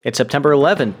It's September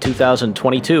 11th,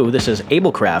 2022. This is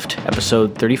Ablecraft,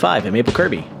 episode 35. I'm Abel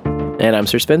Kirby. And I'm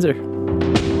Sir Spencer.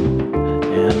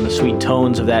 And the sweet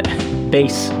tones of that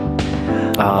bass.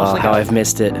 Oh, how I've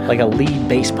missed it. Like a lead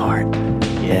bass part.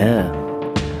 Yeah.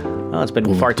 Oh, it's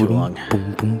been far too long.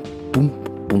 Boom, boom,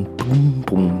 boom, boom, boom,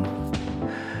 boom.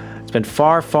 It's been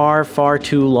far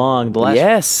too long. The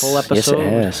last full episode.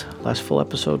 Yes, it has. Last full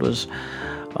episode was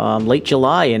late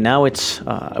July, and now it's,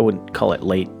 I wouldn't call it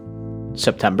late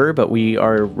September, but we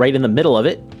are right in the middle of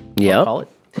it. Yeah. Call it.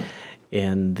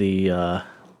 And the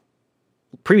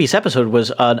previous episode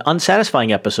was an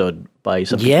unsatisfying episode by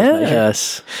some people's measure.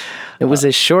 Yes. It was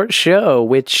a short show,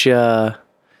 which, it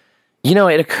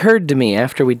occurred to me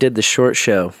after we did the short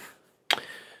show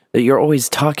that you're always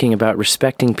talking about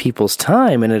respecting people's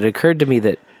time, and it occurred to me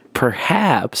that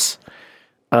perhaps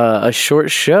a short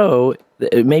show,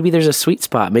 maybe there's a sweet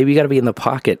spot. Maybe you got to be in the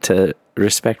pocket to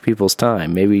respect people's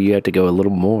time. Maybe you have to go a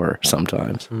little more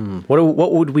sometimes.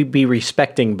 What would we be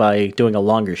respecting by doing a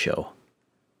longer show?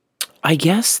 I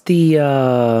guess just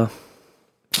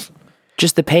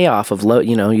the payoff of load.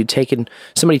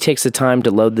 Somebody takes the time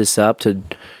to load this up to,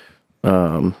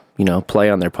 play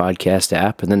on their podcast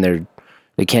app, and then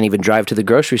they can't even drive to the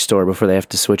grocery store before they have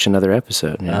to switch another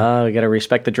episode. Oh, we got to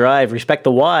respect the drive, respect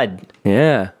the wad.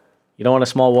 Yeah, you don't want a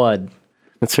small wad.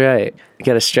 That's right. You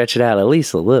got to stretch it out at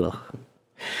least a little.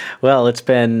 Well, it's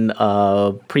been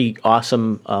a pretty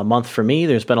awesome month for me.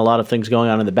 There's been a lot of things going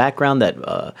on in the background that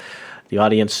the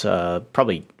audience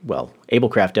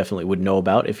Ablecraft definitely would know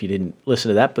about if you didn't listen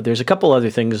to that. But there's a couple other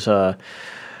things. Going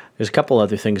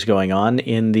on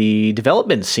in the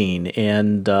development scene,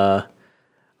 and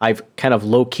I've kind of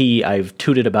low-key, I've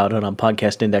tooted about it on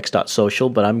podcastindex.social,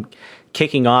 but I'm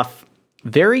kicking off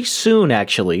very soon,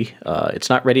 actually. It's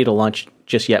not ready to launch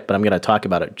just yet, but I'm going to talk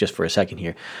about it just for a second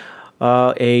here.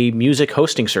 A music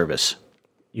hosting service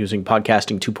using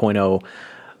Podcasting 2.0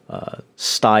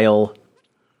 style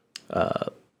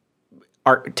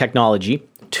art technology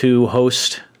to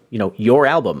host, your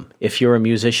album if you're a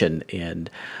musician, and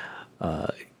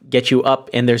get you up.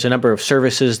 And there's a number of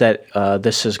services that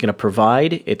this is going to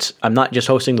provide. I'm not just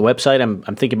hosting the website.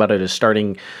 I'm thinking about it as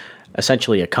starting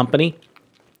essentially a company.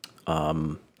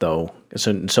 So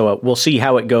we'll see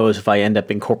how it goes if I end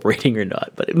up incorporating or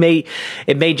not. But it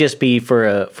may just be for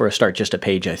a start, just a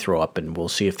page I throw up, and we'll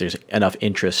see if there's enough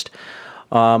interest.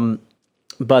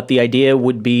 But the idea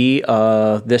would be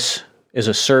this is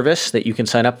a service that you can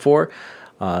sign up for.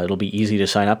 It'll be easy to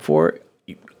sign up for.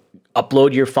 You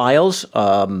upload your files,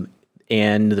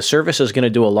 and the service is going to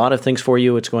do a lot of things for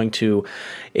you. It's going to,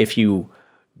 if you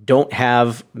don't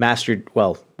have mastered,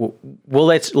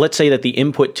 let's say that the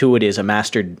input to it is a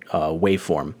mastered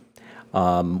waveform.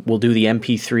 We'll do the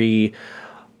MP3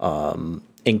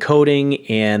 encoding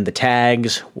and the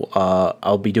tags.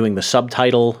 I'll be doing the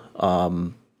subtitle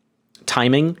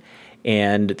timing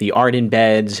and the art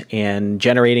embeds and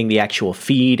generating the actual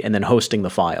feed and then hosting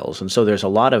the files. And so there's a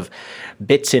lot of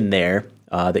bits in there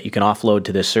that you can offload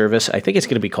to this service. I think it's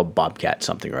going to be called Bobcat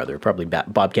something or other, probably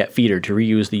Bobcat Feeder to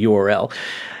reuse the URL.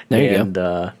 There you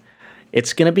go.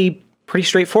 It's going to be pretty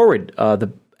straightforward.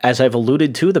 As I've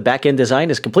alluded to, the back-end design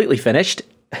is completely finished.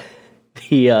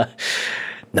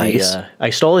 Nice. I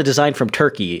stole a design from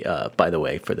Turkey, by the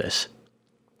way, for this.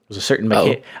 It was a certain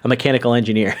a mechanical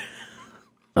engineer.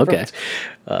 Okay.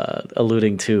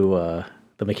 Alluding to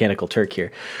the Mechanical Turk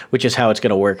here, which is how it's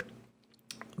going to work.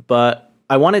 But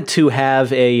I wanted to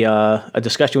have a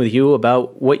discussion with you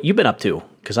about what you've been up to,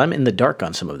 because I'm in the dark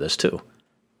on some of this too.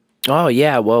 Oh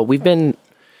yeah, well we've been,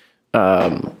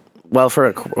 for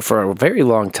a very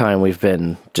long time we've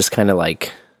been just kind of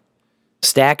like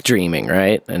stack dreaming,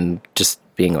 right? And just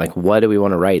being like, what do we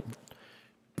want to write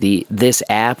this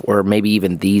app or maybe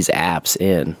even these apps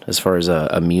in as far as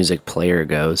a music player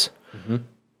goes. Mm-hmm.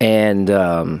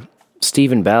 And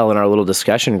Stephen Bell in our little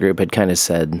discussion group had kind of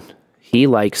said he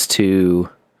likes to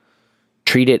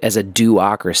treat it as a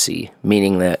duocracy,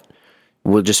 meaning that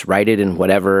we'll just write it in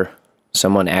whatever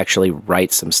someone actually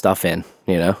writes some stuff in,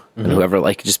 mm-hmm. and whoever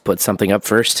just puts something up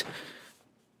first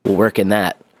will work in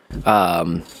that.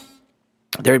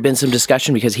 There had been some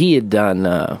discussion because he had done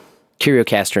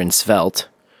CurioCaster in Svelte,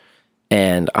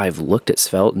 and I've looked at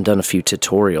Svelte and done a few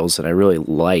tutorials, and I really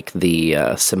like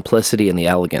the simplicity and the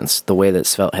elegance. The way that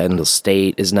Svelte handles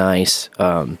state is nice.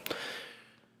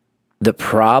 The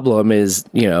problem is,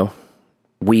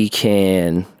 we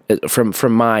can,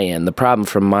 from my end, the problem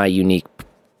from my unique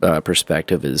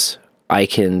perspective is I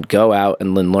can go out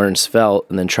and then learn Svelte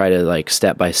and then try to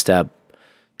step by step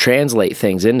translate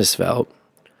things into Svelte,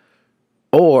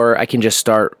 or I can just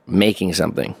start making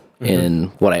something in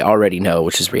what I already know,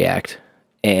 which is React.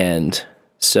 And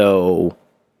So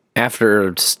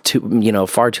after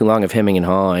far too long of hemming and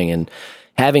hawing and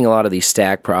having a lot of these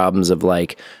stack problems of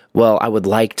like, well, I would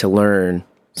like to learn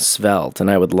Svelte and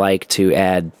I would like to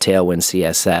add Tailwind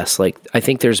CSS. Like, I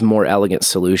think there's more elegant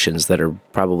solutions that are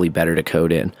probably better to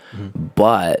code in.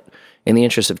 But in the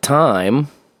interest of time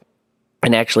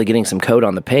and actually getting some code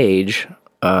on the page,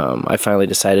 I finally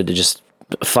decided to just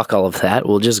fuck all of that.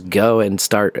 We'll just go and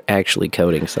start actually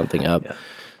coding something up. Yeah.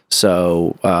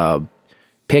 So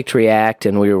picked React,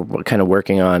 and we were kind of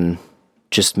working on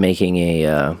just making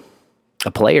a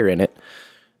player in it.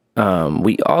 I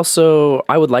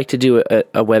would like to do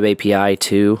a web API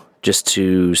too, just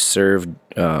to serve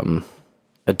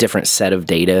a different set of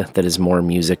data that is more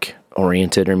music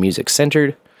oriented or music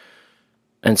centered.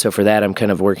 And so for that, I'm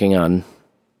kind of working on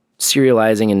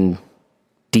serializing and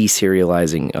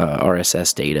deserializing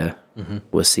RSS data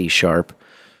with C#,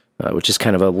 which is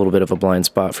kind of a little bit of a blind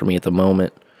spot for me at the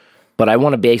moment. But I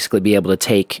want to basically be able to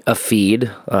take a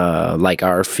feed, like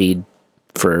our feed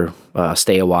for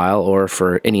Stay a While, or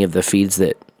for any of the feeds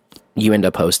that you end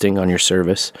up hosting on your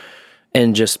service,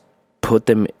 and just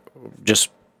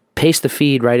paste the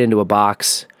feed right into a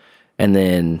box, and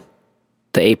then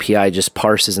the API just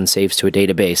parses and saves to a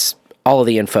database all of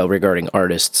the info regarding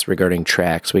artists, regarding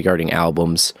tracks, regarding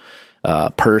albums,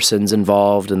 persons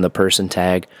involved in the person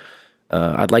tag.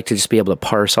 I'd like to just be able to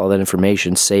parse all that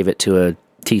information, save it to a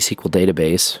T-SQL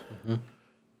database,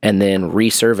 and then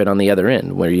reserve it on the other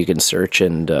end, where you can search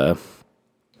and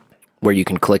where you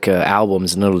can click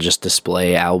albums, and it'll just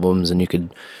display albums, and you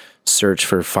could search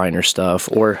for finer stuff,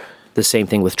 or the same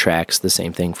thing with tracks, the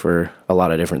same thing for a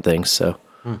lot of different things. So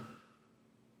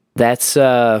that's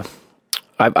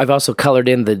I've also colored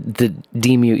in the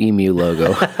DMU Emu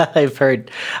logo. I've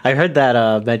heard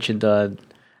that mentioned. I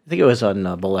think it was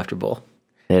on Bowl After Bowl.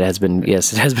 It has been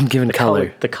given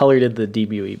color. The color did the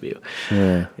DMU Emu.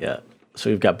 Yeah. So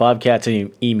we've got bobcats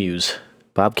and emus.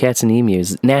 Bobcats and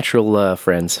emus, natural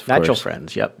friends. Natural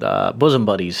friends. Yep. Bosom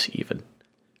buddies, even.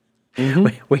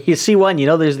 When you see one, you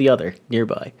know there's the other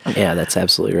nearby. Yeah, that's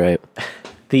absolutely right.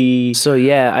 So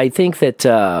yeah, I think that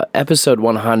episode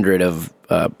 100 of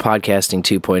Podcasting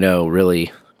 2.0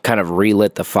 really kind of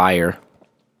relit the fire,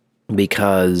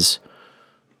 because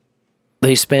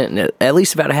they spent at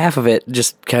least about half of it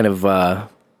just kind of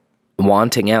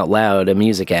wanting out loud a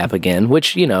music app again,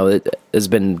 which, it has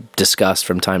been discussed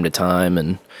from time to time,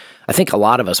 and I think a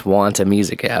lot of us want a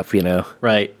music app,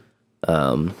 Right.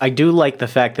 I do like the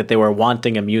fact that they were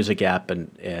wanting a music app,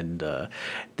 and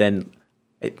then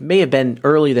it may have been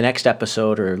early the next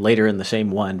episode or later in the same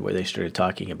one where they started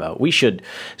talking about we should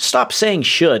stop saying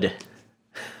should.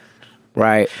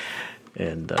 Right.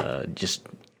 And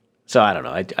so I don't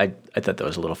know. I thought that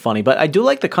was a little funny, but I do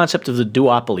like the concept of the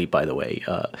duopoly, by the way.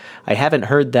 I haven't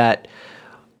heard that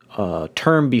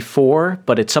term before,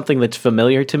 but it's something that's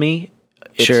familiar to me.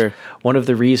 It's sure. One of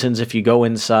the reasons, if you go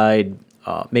inside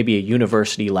maybe a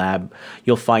university lab,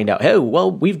 you'll find out, hey, well,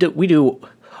 we do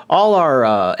all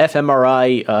our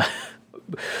fMRI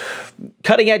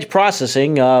cutting-edge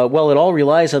processing, well, it all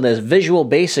relies on this Visual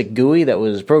Basic GUI that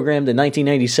was programmed in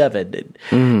 1997,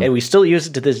 and we still use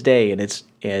it to this day.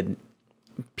 And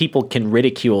people can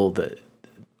ridicule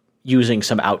using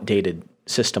some outdated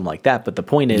system like that. But the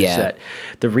point is that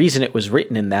the reason it was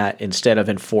written in that instead of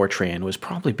in Fortran was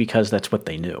probably because that's what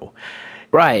they knew.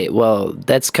 Right. Well,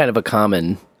 that's kind of a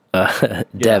common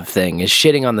dev thing, is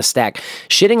shitting on the stack.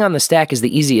 Shitting on the stack is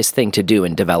the easiest thing to do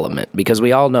in development, because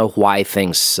we all know why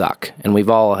things suck, and we've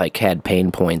all had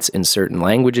pain points in certain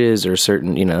languages or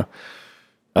certain, even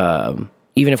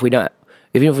if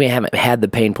we haven't had the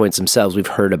pain points themselves, we've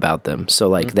heard about them. So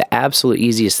the absolute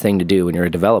easiest thing to do when you're a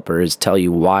developer is tell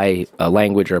you why a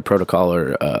language or a protocol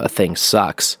or a thing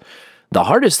sucks. The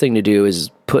hardest thing to do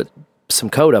is put some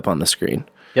code up on the screen.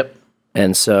 Yep.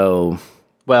 And so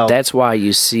that's why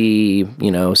you see,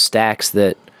 stacks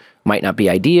that might not be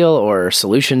ideal or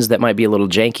solutions that might be a little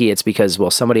janky. It's because,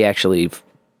 somebody actually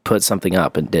put something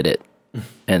up and did it.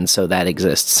 And so that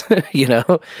exists,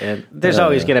 And there's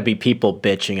always going to be people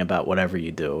bitching about whatever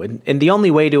you do. And the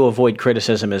only way to avoid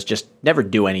criticism is just never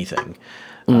do anything.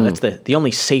 That's the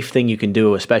only safe thing you can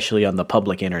do, especially on the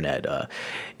public internet.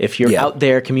 If you're out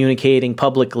there communicating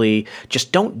publicly,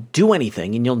 just don't do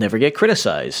anything and you'll never get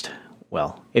criticized.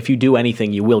 Well, if you do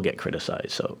anything, you will get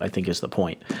criticized. So I think is the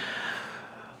point.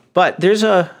 But there's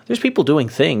people doing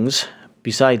things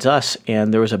besides us,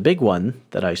 and there was a big one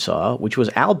that I saw, which was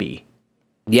Albi.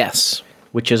 Yes.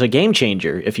 Which is a game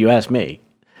changer, if you ask me.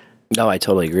 No, I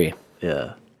totally agree.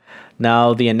 Yeah.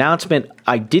 Now, the announcement,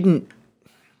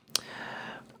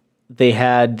 they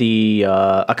had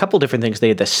a couple different things. They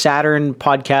had the Saturn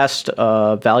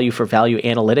podcast, Value for Value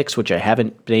Analytics, which I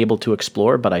haven't been able to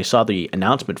explore, but I saw the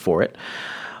announcement for it.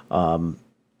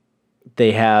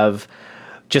 They have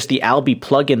just the Alby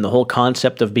plugin, the whole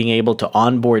concept of being able to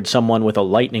onboard someone with a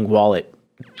Lightning wallet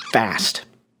fast.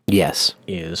 Yes.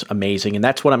 Is amazing. And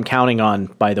that's what I'm counting on,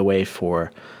 by the way,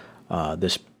 for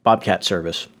this Bobcat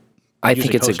service. I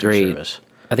think it's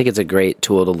a great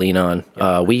tool to lean on.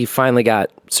 Yeah. We finally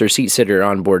got Sir Seat Sitter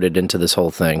onboarded into this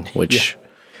whole thing, which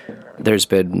there's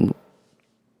been,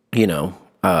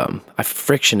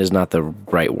 friction is not the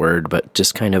right word, but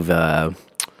just kind of a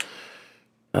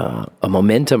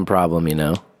momentum problem,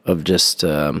 of just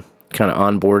kind of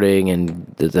onboarding, and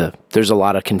there's a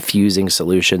lot of confusing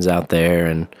solutions out there,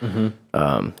 and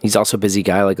he's also a busy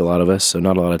guy like a lot of us, so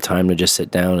not a lot of time to just sit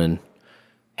down and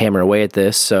hammer away at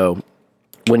this. So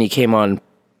when he came on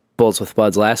Bulls with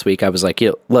Buds last week, I was like,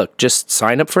 look, just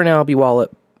sign up for an Alby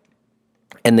wallet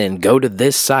and then go to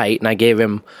this site. And I gave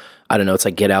him, I don't know, it's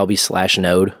like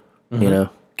getalby/node,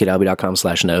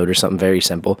 getalby.com/node or something very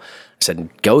simple. I said,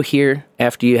 go here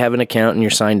after you have an account and you're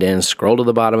signed in, scroll to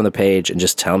the bottom of the page and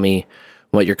just tell me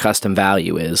what your custom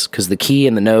value is. Because the key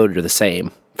and the node are the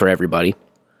same for everybody.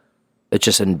 It's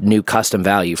just a new custom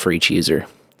value for each user.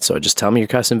 So just tell me your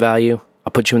custom value.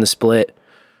 I'll put you in the split.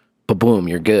 But boom,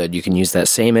 you're good. You can use that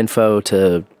same info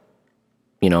to,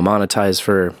 monetize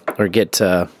or get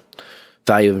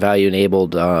value and value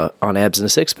enabled on abs and a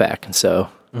six pack. And so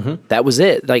that was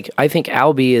it. Like, I think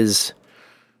Alby is,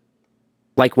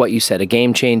 like what you said, a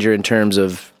game changer in terms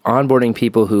of onboarding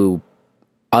people who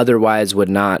otherwise would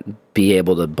not be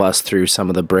able to bust through some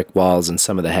of the brick walls and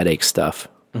some of the headache stuff.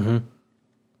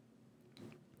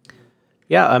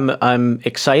 Yeah, I'm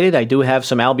excited. I do have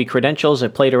some Alby credentials. I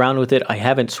played around with it. I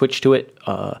haven't switched to it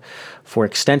for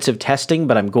extensive testing,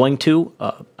 but I'm going to.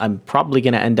 I'm probably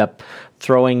going to end up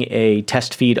throwing a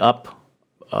test feed up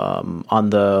on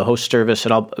the host service,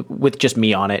 and with just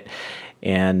me on it.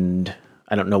 And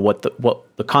I don't know what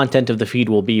the content of the feed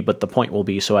will be, but the point will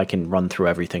be so I can run through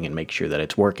everything and make sure that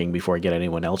it's working before I get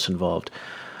anyone else involved.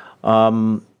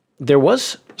 There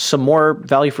was some more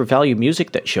value for value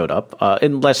music that showed up,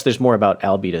 unless there's more about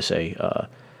Alby to say.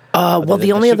 Well,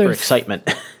 the only other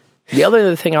excitement. The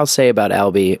other thing I'll say about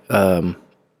Alby,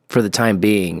 for the time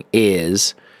being,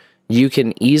 is you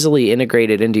can easily integrate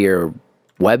it into your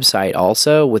website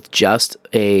also with just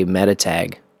a meta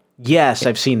tag. Yes,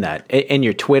 I've seen that in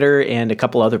your Twitter and a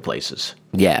couple other places.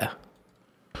 Yeah.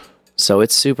 So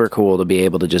it's super cool to be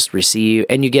able to just receive,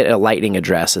 and you get a Lightning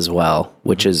address as well,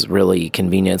 which is really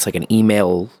convenient. It's like an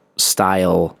email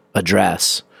style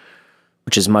address,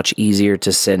 which is much easier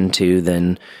to send to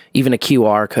than even a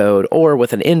QR code, or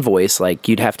with an invoice, like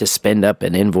you'd have to spin up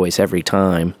an invoice every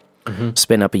time,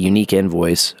 spin up a unique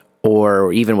invoice,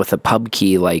 or even with a pub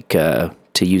key, like to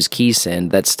use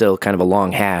KeySend, that's still kind of a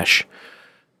long hash.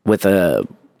 With a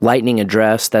Lightning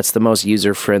address, that's the most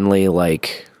user-friendly,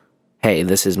 like, hey,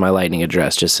 this is my Lightning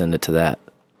address, just send it to that.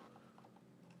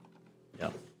 Yeah.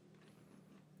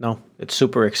 No, it's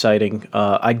super exciting.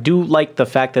 I do like the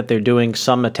fact that they're doing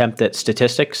some attempt at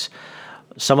statistics.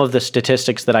 Some of the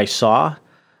statistics that I saw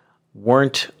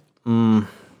weren't...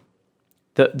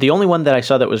 The only one that I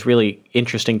saw that was really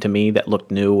interesting to me that looked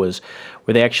new was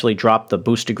where they actually dropped the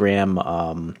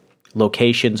Boostagram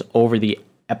locations over the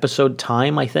episode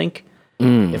time, I think.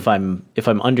 If I'm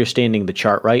understanding the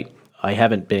chart right. I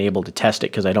haven't been able to test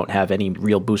it because I don't have any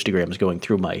real Boostagrams going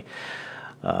through my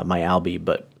Alby,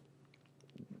 but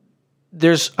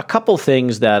there's a couple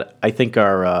things that I think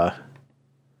are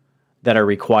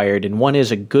required, and one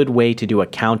is a good way to do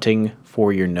accounting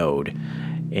for your node.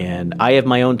 And I have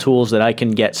my own tools that I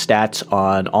can get stats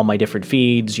on all my different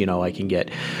feeds. I can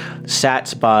get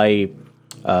stats by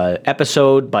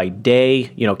episode, by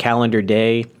day, calendar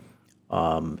day,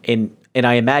 and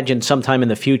I imagine sometime in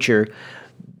the future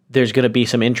there's going to be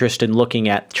some interest in looking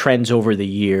at trends over the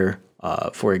year.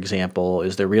 For example,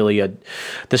 is there really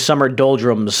the summer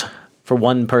doldrums for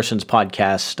one person's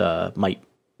podcast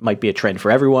might be a trend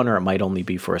for everyone, or it might only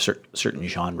be for a certain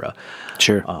genre.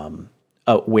 Sure.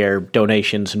 Where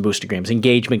donations and Boostagrams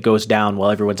engagement goes down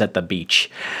while everyone's at the beach,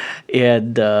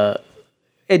 and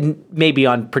maybe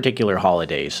on particular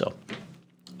holidays. So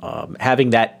having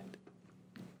that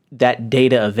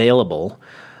data available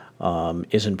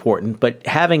is important, but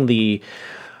having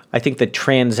I think the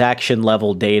transaction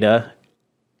level data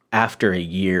after a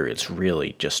year, it's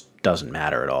really just doesn't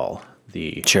matter at all.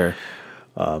 Sure.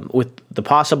 With the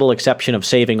possible exception of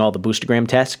saving all the Boostagram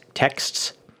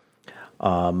texts,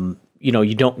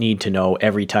 you don't need to know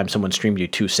every time someone streamed you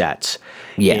 2 sats.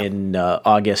 Yeah. In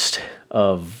August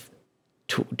of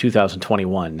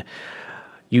 2021,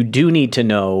 you do need to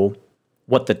know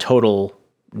what the total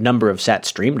number of sats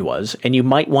streamed was, and you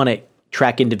might want to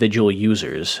track individual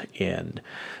users and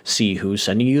see who's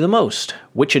sending you the most.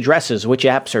 Which addresses, which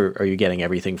apps are you getting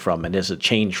everything from, and does it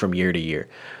change from year to year?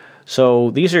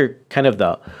 So these are kind of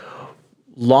the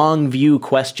long view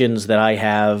questions that I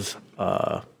have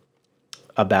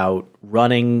about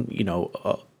running,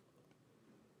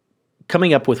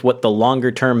 coming up with what the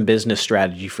longer term business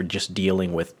strategy for just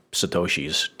dealing with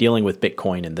Satoshis, dealing with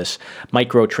Bitcoin in this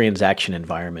microtransaction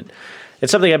environment.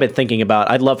 It's something I've been thinking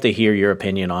about. I'd love to hear your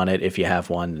opinion on it if you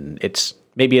have one.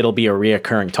 Maybe it'll be a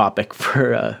reoccurring topic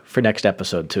for next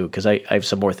episode too, because I have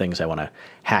some more things I want to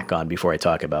hack on before I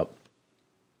talk about.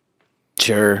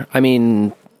 Sure. I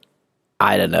mean,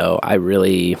 I don't know. I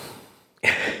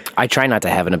try not to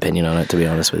have an opinion on it, to be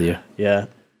honest with you. Yeah.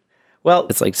 Well,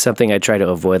 it's like something I try to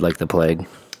avoid like the plague.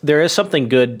 There is something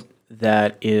good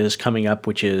that is coming up,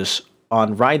 which is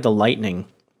on Ride the Lightning.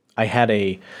 I had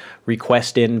a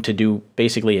request in to do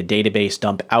basically a database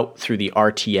dump out through the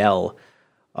RTL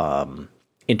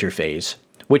interface,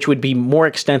 which would be more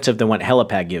extensive than what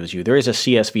Helipad gives you. There is a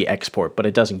CSV export, but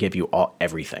it doesn't give you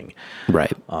everything.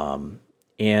 Right.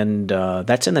 And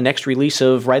that's in the next release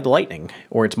of Ride the Lightning,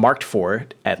 or it's marked for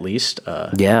it, at least.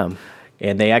 Yeah.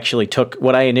 And they actually took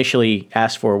what I initially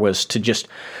asked for was to just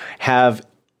have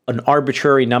an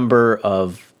arbitrary number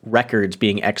of records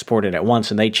being exported at once,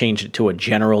 and they changed it to a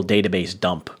general database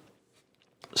dump.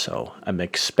 So I'm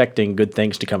expecting good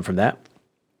things to come from that.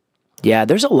 Yeah,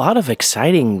 there's a lot of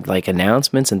exciting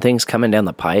announcements and things coming down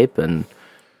the pipe, and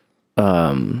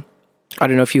I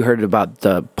don't know if you heard about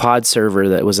the pod server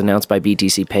that was announced by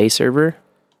BTC Pay server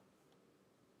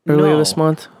earlier this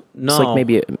month. No, it's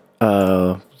maybe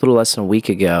a little less than a week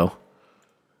ago.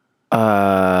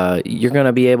 You're going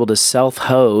to be able to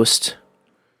self-host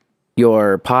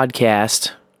your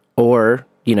podcast or,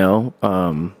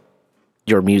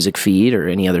 your music feed or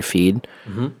any other feed,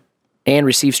 and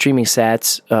receive streaming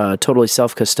sats totally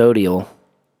self-custodial,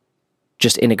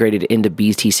 just integrated into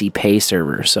BTC Pay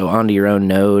server. So onto your own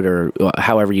node or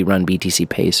however you run BTC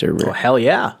Pay server. Oh, hell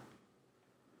yeah.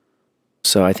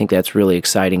 So I think that's really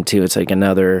exciting too. It's like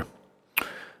another...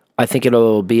 I think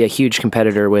it'll be a huge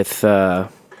competitor with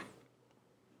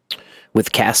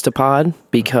Castapod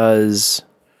because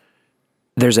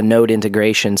there's a node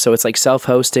integration. So it's like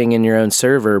self-hosting in your own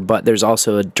server, but there's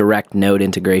also a direct node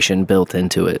integration built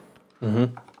into it.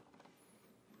 Mm-hmm.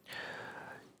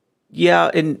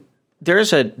 Yeah, and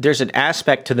there's an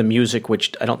aspect to the music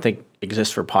which I don't think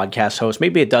exists for podcast hosts.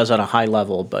 Maybe it does on a high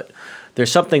level, but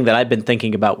there's something that I've been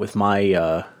thinking about with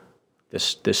my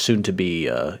this soon-to-be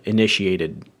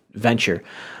initiated venture,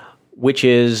 which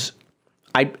is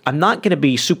I'm not going to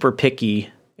be super picky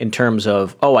in terms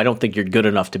of, I don't think you're good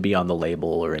enough to be on the label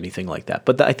or anything like that.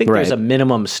 But I think there's a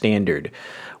minimum standard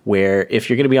where if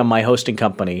you're going to be on my hosting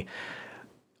company,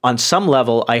 on some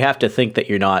level, I have to think that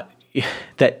you're not,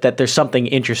 that there's something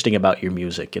interesting about your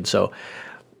music. And so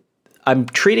I'm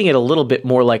treating it a little bit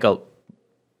more like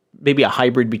maybe a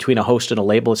hybrid between a host and a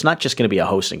label. It's not just going to be a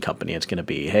hosting company. It's going to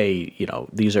be, hey,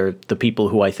 these are the people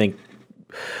who I think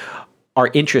are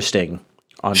interesting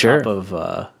on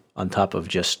top of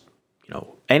just,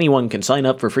 anyone can sign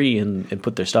up for free and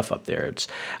put their stuff up there.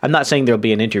 I'm not saying there'll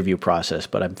be an interview process,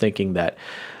 but I'm thinking that,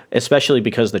 especially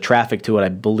because the traffic to it, I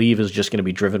believe, is just going to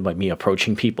be driven by me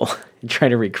approaching people and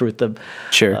trying to recruit them.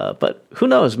 Sure. But who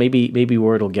knows? Maybe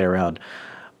word will get around.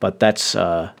 But that's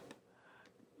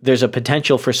there's a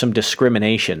potential for some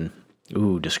discrimination.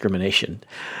 Discrimination.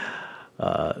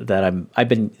 That I've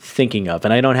been thinking of,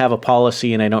 and I don't have a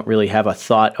policy, and I don't really have a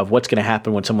thought of what's going to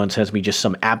happen when someone sends me just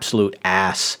some absolute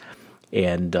ass,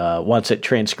 and wants it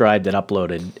transcribed and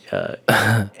uploaded,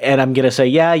 and I'm going to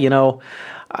say,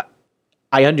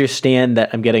 I understand that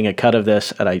I'm getting a cut of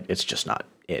this, and it's just not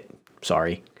it.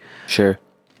 Sorry. Sure.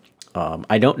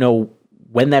 I don't know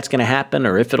when that's going to happen,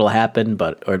 or if it'll happen,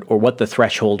 but or what the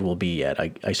threshold will be yet.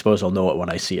 I suppose I'll know it when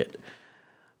I see it,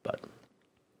 but.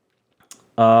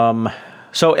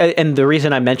 So, and the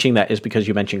reason I'm mentioning that is because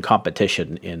you mentioned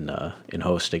competition in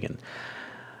hosting,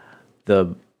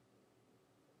 and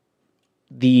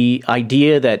the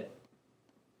idea that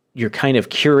you're kind of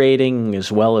curating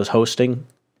as well as hosting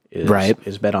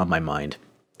is been on my mind.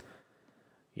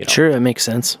 Sure, that makes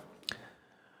sense.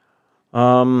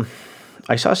 I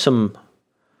saw some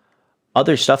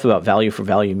other stuff about value for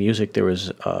value music. There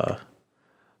was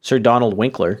Sir Donald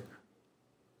Winkler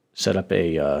set up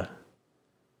a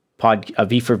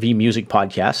V for V music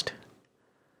podcast.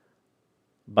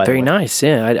 Very nice.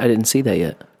 Yeah, I didn't see that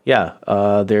yet.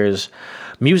 Yeah, there's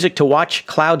music to watch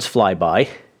clouds fly by,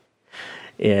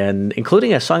 and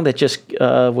including a song that just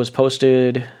was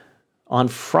posted on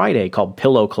Friday called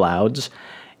Pillow Clouds.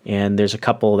 And there's a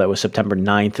couple that was September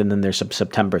 9th, and then there's some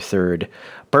September 3rd.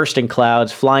 Bursting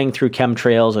Clouds, Flying Through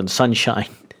Chemtrails, and Sunshine,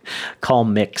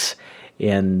 Calm Mix.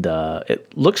 And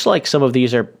it looks like some of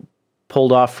these are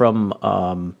pulled off from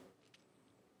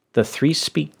the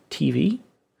 3Speak TV.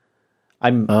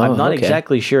 I'm not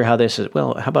exactly sure how this is.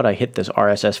 Well, how about I hit this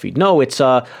RSS feed? No, it's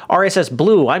RSS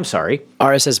Blue. I'm sorry.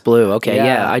 RSS Blue. Okay,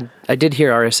 yeah. I did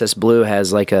hear RSS Blue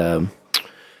has like a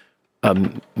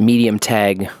medium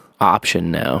tag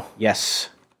option now. Yes.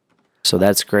 So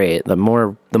that's great. The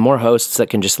more hosts that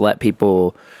can just let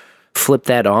people flip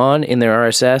that on in their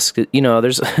RSS,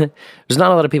 there's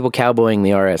not a lot of people cowboying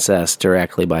the RSS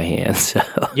directly by hand. So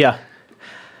yeah.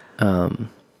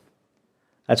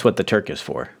 That's what the Turk is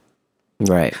for.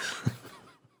 Right.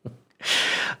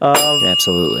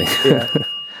 Absolutely. Yeah.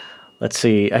 Let's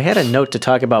see. I had a note to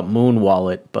talk about Moon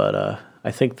Wallet, but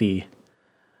I think the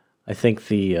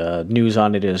news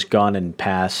on it is gone and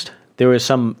past. There was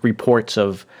some reports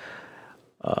of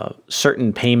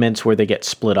certain payments where they get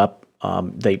split up.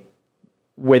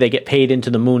 Where they get paid into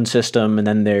the Moon system, and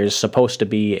then there's supposed to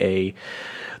be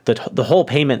the whole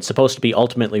payment's supposed to be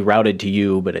ultimately routed to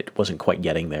you, but it wasn't quite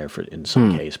getting there in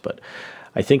some case. But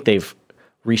I think they've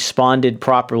responded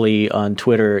properly on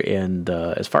Twitter, and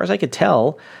as far as I could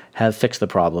tell, have fixed the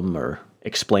problem or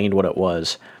explained what it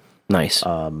was. Nice.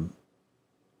 And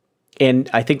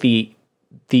I think the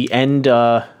end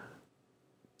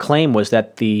claim was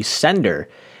that the sender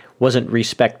wasn't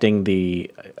respecting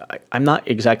I'm not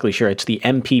exactly sure. It's the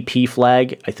MPP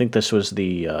flag. I think this was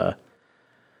the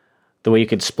way you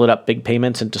could split up big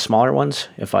payments into smaller ones.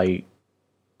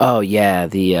 Oh yeah,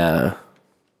 the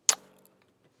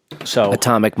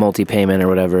atomic multi-payment or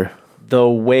whatever. The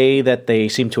way that they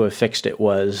seem to have fixed it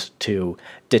was to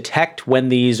detect when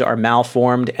these are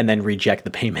malformed and then reject the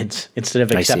payments instead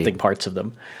of accepting parts of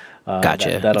them.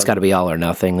 Gotcha. It's got to be all or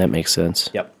nothing. That makes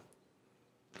sense. Yep.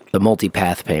 The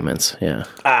multi-path payments, yeah.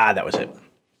 That was it.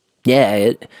 Yeah,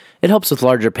 it helps with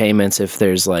larger payments if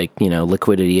there's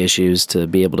liquidity issues to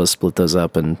be able to split those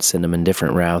up and send them in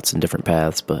different routes and different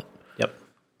paths. But yep.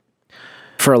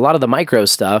 For a lot of the micro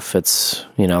stuff, it's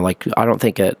I don't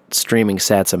think at streaming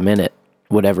sats a minute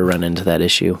would ever run into that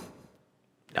issue.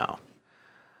 No.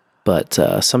 But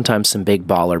sometimes some big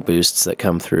baller boosts that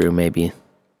come through, maybe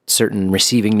certain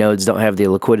receiving nodes don't have the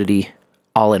liquidity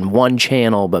all in one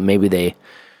channel, but maybe they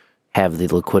have the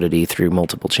liquidity through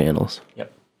multiple channels.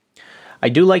 Yep. I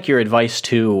do like your advice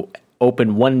to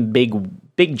open one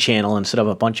big channel instead of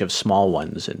a bunch of small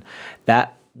ones, and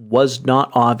that was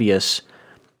not obvious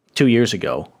 2 years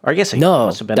ago. Or I guess it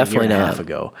must have been a year and a half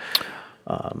ago.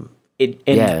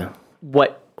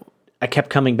 What I kept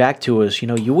coming back to was,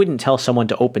 you wouldn't tell someone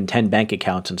to open 10 bank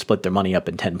accounts and split their money up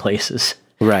in 10 places.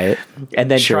 Right.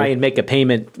 And then try and make a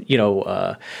payment,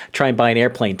 try and buy an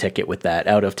airplane ticket with that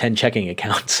out of 10 checking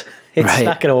accounts. It's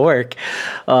not going to work.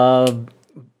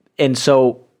 And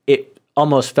so it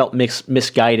almost felt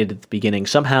misguided at the beginning.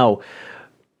 Somehow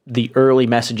the early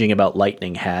messaging about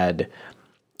Lightning had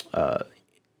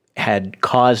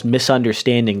caused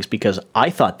misunderstandings, because I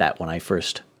thought that when I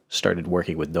first started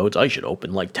working with nodes, I should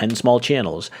open like 10 small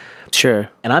channels. Sure.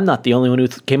 And I'm not the only one who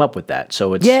came up with that.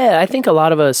 So it's... Yeah, I think a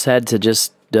lot of us had to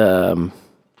just build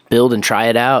and try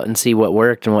it out and see what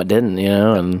worked and what didn't,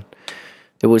 and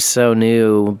it was so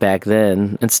new back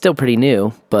then. It's still pretty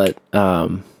new, but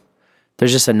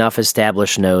there's just enough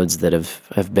established nodes that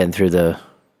have been through the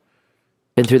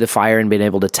fire and been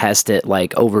able to test it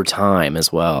like over time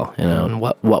as well, and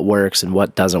what works and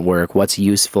what doesn't work, what's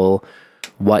useful,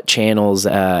 what channels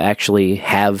actually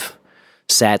have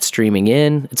sat streaming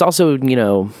in. It's also,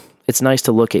 it's nice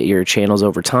to look at your channels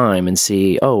over time and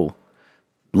see,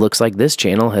 looks like this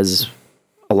channel has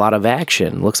a lot of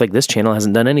action. Looks like this channel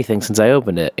hasn't done anything since I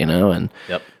opened it, and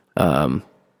yep.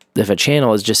 If a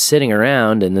channel is just sitting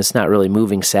around and it's not really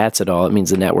moving sats at all, it means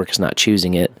the network is not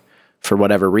choosing it for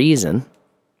whatever reason.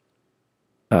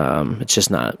 It's just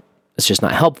not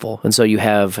helpful. And so you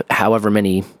have however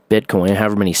many Bitcoin,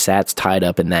 however many sats tied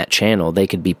up in that channel, they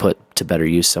could be put to better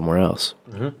use somewhere else.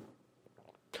 Mm-hmm.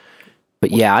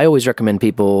 But yeah, I always recommend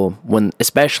people,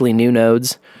 especially new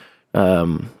nodes,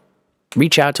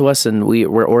 reach out to us, and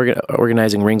we're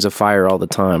organizing Rings of Fire all the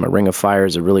time. A Ring of Fire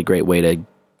is a really great way to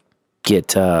get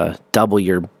double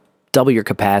your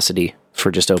capacity for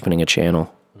just opening a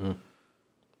channel. Mm.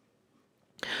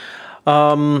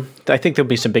 I think there'll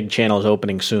be some big channels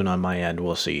opening soon on my end.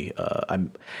 We'll see.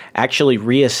 I'm actually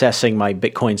reassessing my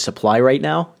Bitcoin supply right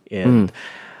now and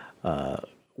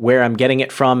where I'm getting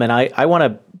it from. And I want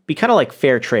to be kind of like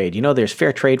fair trade. There's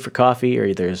fair trade for coffee,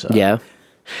 or there's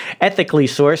ethically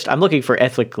sourced. I'm looking for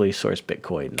ethically sourced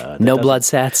Bitcoin. No blood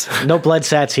sats. No blood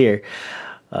sats here.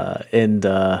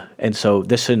 And so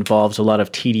this involves a lot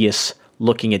of tedious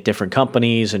looking at different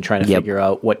companies and trying to figure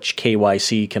out what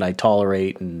KYC can I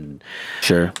tolerate. And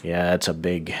sure. Yeah, it's a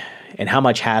big, and how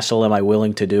much hassle am I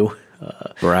willing to do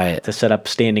right. to set up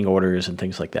standing orders and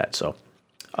things like that. So,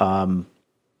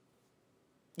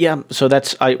 yeah, so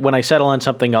that's, when I settle on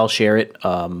something, I'll share it.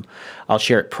 I'll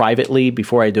share it privately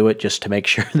before I do it, just to make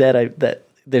sure that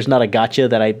there's not a gotcha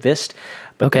that I missed.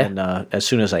 But then, as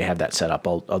soon as I have that set up,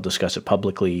 I'll discuss it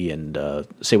publicly and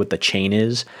say what the chain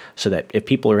is, so that if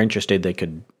people are interested, they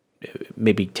could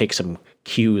maybe take some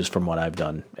cues from what I've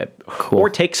done, or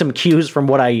take some cues from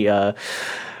what I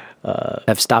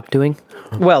have stopped doing.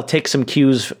 Well, take some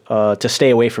cues to stay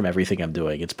away from everything I'm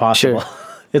doing. It's possible. Sure.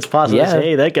 It's possible to say,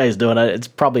 hey, that guy's doing it. It's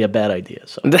probably a bad idea.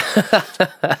 So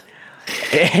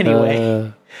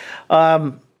anyway,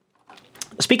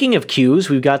 speaking of cues,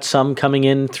 we've got some coming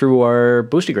in through our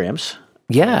Boostagrams.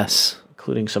 Yes.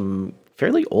 Including some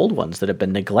fairly old ones that have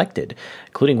been neglected,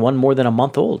 including one more than a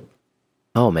month old.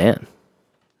 Oh, man.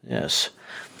 Yes.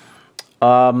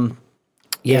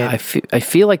 Yeah, I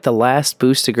feel like the last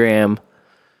Boostagram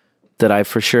that I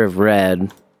for sure have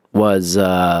read was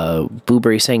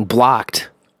Blueberry saying blocked.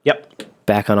 Yep.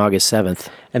 Back on August 7th.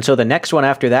 And so the next one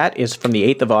after that is from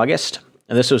the 8th of August.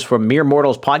 And this was from Mere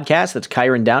Mortals Podcast. That's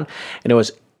Kyron Down. And it was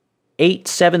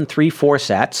 8734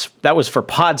 sats. That was for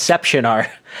Podception,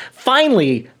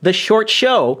 finally, the short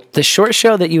show. The short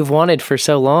show that you've wanted for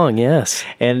so long, yes.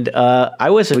 And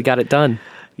we got it done.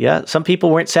 Yeah, some people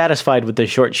weren't satisfied with the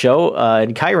short show.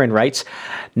 And Kyron writes,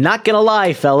 not gonna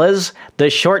lie, fellas,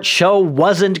 the short show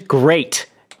wasn't great.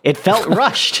 It felt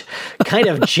rushed. Kind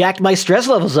of jacked my stress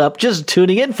levels up just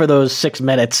tuning in for those 6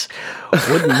 minutes.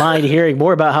 Wouldn't mind hearing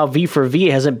more about how V4V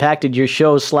has impacted your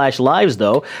shows/lives,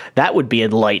 though. That would be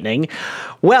enlightening.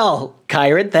 Well,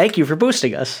 Kyron, thank you for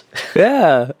boosting us.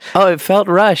 Yeah. Oh, it felt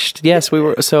rushed. Yes, we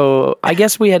were. So I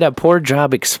guess we had a poor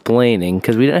job explaining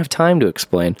because we didn't have time to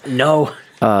explain. No.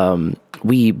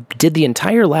 We did the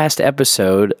entire last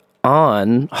episode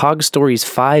on Hog Story's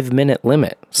 5-minute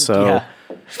limit. So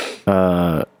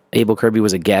Abel Kirby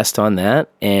was a guest on that,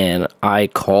 and I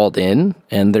called in,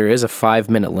 and there is a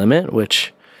 5-minute limit,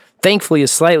 which thankfully is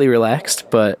slightly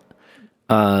relaxed, but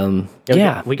we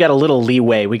got a little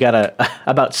leeway. We got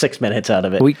about 6 minutes out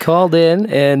of it. We called in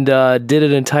and did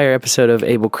an entire episode of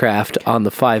Abel Craft on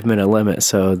the 5-minute limit,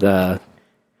 so that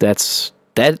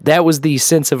was the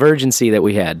sense of urgency that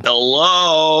we had.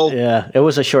 Hello. Yeah, it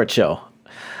was a short show.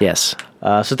 Yes.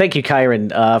 So thank you,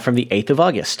 Kyron, from the 8th of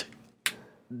August.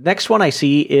 Next one I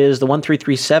see is the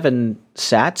 1337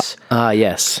 sats.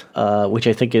 Yes. Which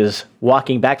I think is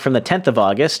walking back from the 10th of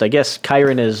August. I guess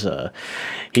Kyron is,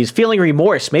 he's feeling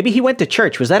remorse. Maybe he went to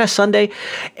church. Was that a Sunday?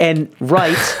 And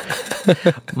writes,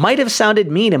 might have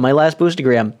sounded mean in my last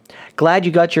Boostagram. Glad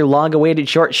you got your long-awaited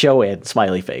short show in,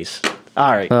 smiley face.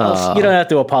 All right. You don't have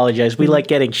to apologize. We like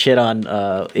getting shit on in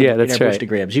our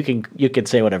Boostagrams. You can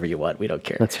say whatever you want. We don't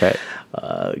care. That's right.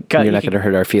 You're not going to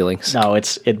hurt our feelings. No,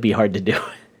 it'd be hard to do.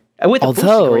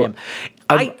 Although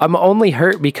I'm only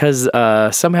hurt because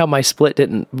somehow my split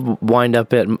didn't wind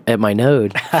up at my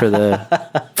node for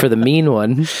the mean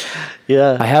one.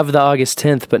 Yeah, I have the August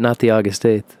 10th, but not the August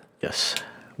 8th. Yes.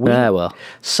 Well,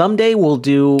 someday we'll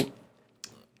do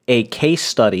a case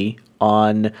study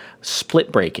on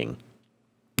split breaking.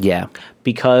 Yeah,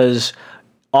 because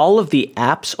all of the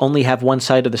apps only have one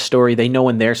side of the story. They know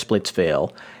when their splits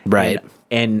fail. Right.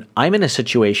 And I'm in a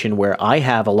situation where I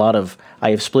have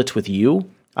splits with you.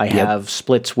 I have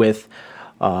splits with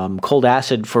Cold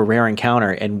Acid for Rare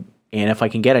Encounter. And if I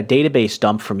can get a database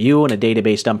dump from you and a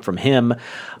database dump from him,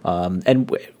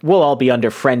 and we'll all be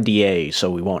under friend DA, so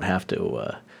we won't have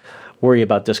to worry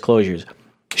about disclosures.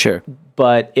 Sure.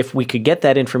 But if we could get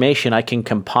that information, I can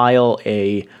compile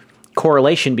a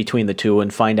correlation between the two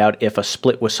and find out if a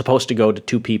split was supposed to go to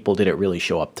two people, did it really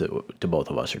show up to both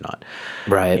of us or not?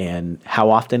 Right. And how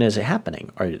often is it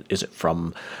happening? Or is it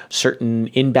from certain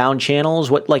inbound channels?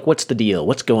 What's the deal?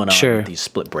 What's going on with these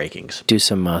split breakings? Do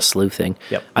some sleuthing.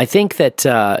 Yep. I think that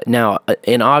now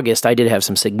in August I did have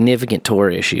some significant Tor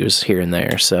issues here and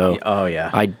there. So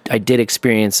I did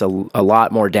experience a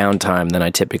lot more downtime than I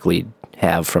typically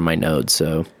have from my nodes.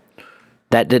 So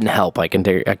that didn't help. I can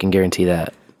guarantee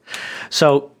that.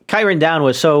 So Kyron Down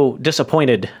was so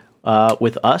disappointed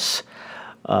with us,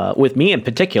 with me in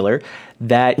particular,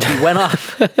 that he went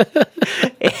off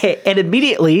and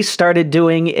immediately started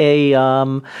doing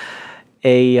a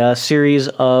series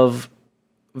of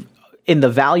in the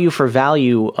value for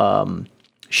value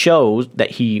show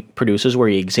that he produces where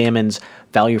he examines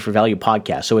value for value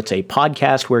podcasts. So it's a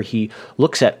podcast where he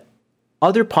looks at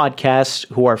other podcasts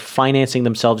who are financing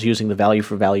themselves using the value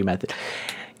for value method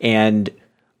and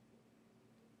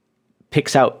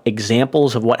picks out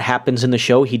examples of what happens in the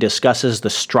show. He discusses the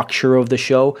structure of the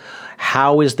show.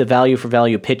 How is the value for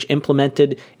value pitch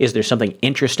implemented? Is there something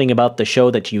interesting about the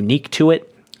show that's unique to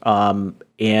it?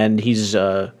 And he's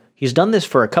done this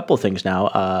for a couple of things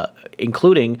now,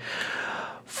 including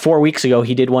 4 weeks ago,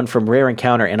 he did one from Rare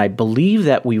Encounter, and I believe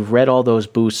that we read all those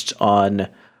boosts on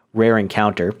Rare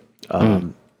Encounter.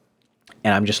 And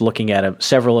I'm just looking at them.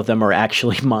 Several of them are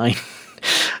actually mine.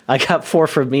 I got 4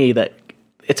 from me that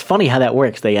it's funny how that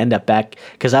works. They end up back,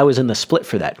 because I was in the split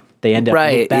for that. They end up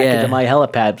back into my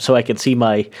helipad so I could see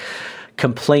my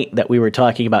complaint that we were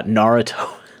talking about Naruto.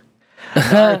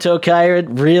 Naruto,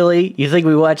 Kyron? Really? You think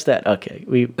we watched that? Okay.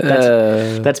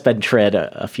 That's been tread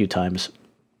a few times.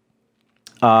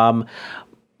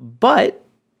 But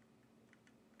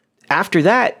after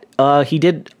that, he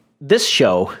did this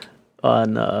show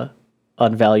on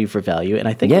value for value, and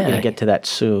I think we're going to get to that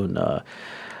soon. I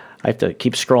have to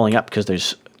keep scrolling up because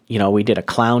there's, we did a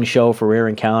clown show for Rare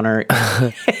Encounter.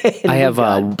 I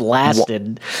have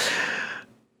blasted.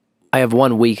 I have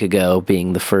 1 week ago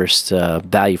being the first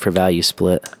value for value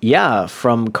split. Yeah,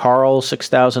 from Carl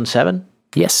 6007.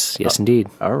 Yes, indeed.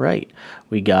 All right.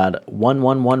 We got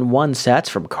 1111 sats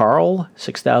from Carl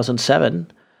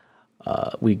 6007.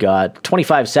 We got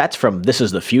 25 sats from This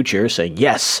Is the Future saying,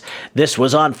 yes, this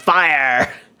was on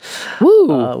fire.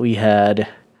 Woo! We had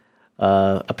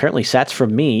apparently sats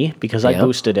from me because I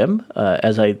boosted him,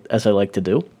 as I like to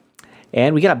do.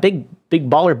 And we got a big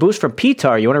baller boost from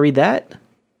Pitar. You want to read that?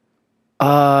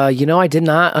 I did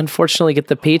not unfortunately get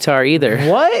the Pitar either.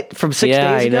 What? From 6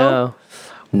 days ago? I know.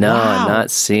 No, Wow. I'm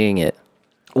not seeing it.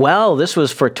 Well, this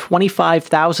was for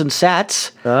 25,000 sats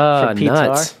for Pitar.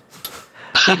 Nuts.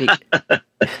 You got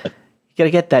to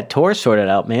get that tour sorted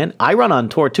out, man. I run on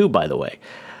tour too, by the way.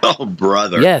 Oh,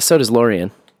 brother. Yeah, so does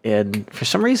Lorian. And for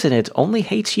some reason, it only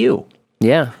hates you.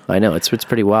 Yeah, I know. It's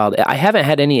pretty wild. I haven't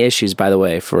had any issues, by the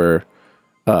way, for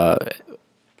like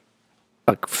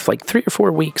 3 or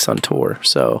 4 weeks on tour.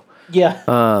 So yeah,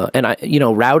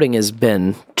 and routing has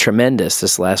been tremendous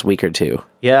this last week or two.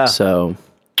 Yeah. So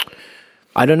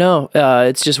I don't know.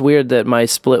 It's just weird that my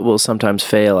split will sometimes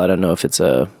fail. I don't know if it's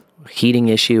a heating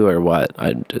issue or what.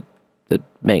 It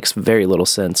makes very little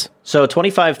sense. So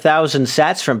 25,000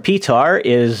 sats from Pitar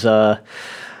is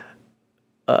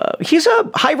he's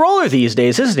a high roller these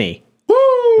days, isn't he?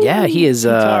 Woo! Yeah, he is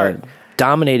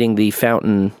dominating the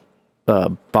Fountain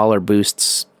Baller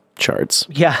Boosts charts.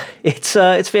 Yeah, it's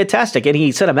fantastic. And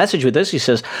he sent a message with this. He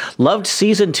says, loved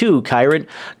season 2, Kyron.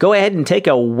 Go ahead and take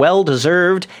a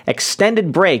well-deserved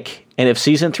extended break. And if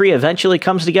season 3 eventually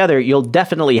comes together, you'll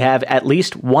definitely have at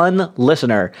least one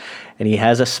listener. And he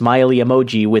has a smiley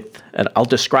emoji with, and I'll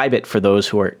describe it for those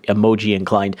who are emoji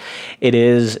inclined. It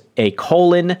is a :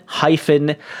 close paren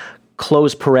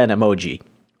emoji.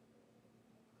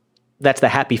 That's the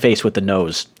happy face with the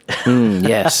nose.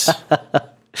 Yes.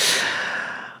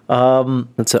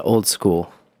 That's an old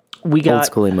school. Old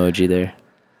school emoji there.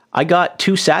 I got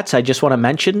 2 sats I just want to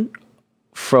mention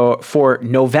for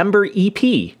November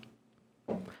EP,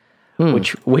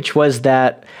 which was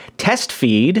that test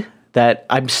feed that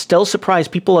I'm still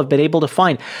surprised people have been able to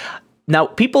find. Now,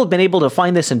 people have been able to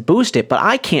find this and boost it, but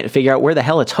I can't figure out where the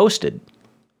hell it's hosted.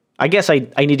 I guess I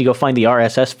need to go find the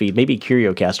RSS feed. Maybe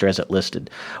CurioCaster has it listed.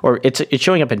 Or it's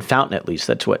showing up in Fountain at least.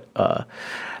 That's what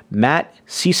Matt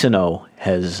Cicino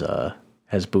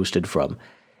has boosted from.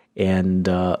 And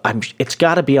it's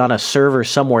got to be on a server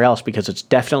somewhere else because it's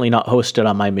definitely not hosted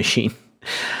on my machine.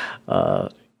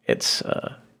 It's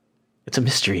a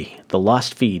mystery. The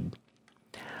lost feed.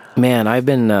 Man, I've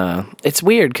been... it's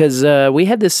weird because we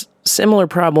had this similar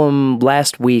problem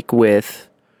last week with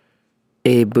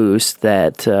a boost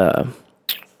that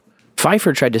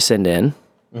Pfeiffer tried to send in.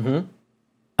 Mm-hmm.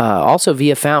 Also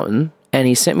via Fountain. And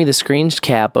he sent me the screen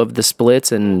cap of the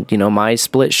splits, and, my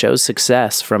split shows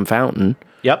success from Fountain.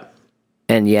 Yep.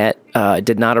 And yet, it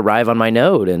did not arrive on my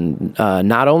node. And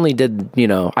not only did,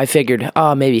 I figured,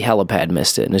 maybe Helipad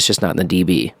missed it, and it's just not in the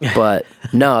DB. But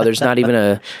no, there's not even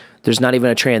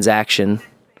a transaction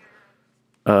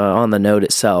on the node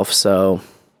itself. So,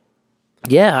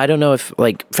 yeah, I don't know if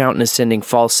Fountain is sending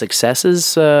false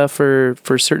successes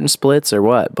for certain splits or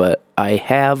what. But I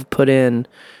have put in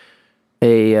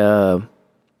an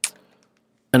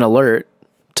alert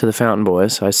to the Fountain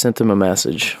Boys. I sent them a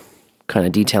message kind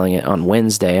of detailing it on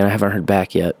Wednesday, and I haven't heard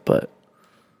back yet, but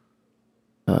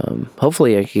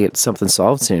Hopefully I can get something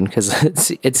solved soon,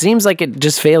 because it seems like it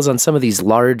just fails on some of these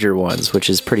larger ones, which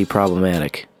is pretty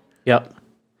problematic. Yep.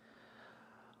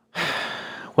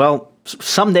 Well,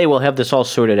 someday we'll have this all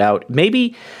sorted out.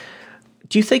 Maybe,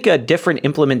 do you think a different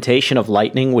implementation of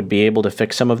Lightning would be able to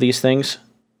fix some of these things?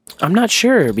 I'm not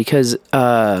sure, because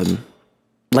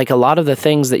like a lot of the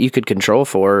things that you could control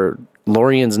for,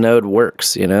 Lorian's node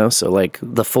works, So like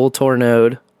the full Tor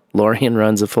node, Lorian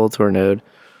runs a full Tor node.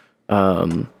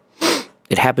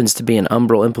 It happens to be an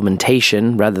Umbral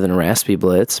implementation rather than a Raspy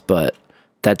Blitz, but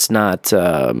that's not,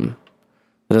 it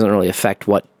doesn't really affect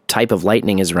what type of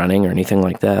Lightning is running or anything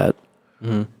like that.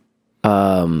 So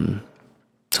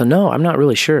no, I'm not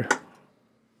really sure.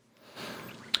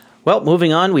 Well,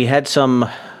 moving on, we had some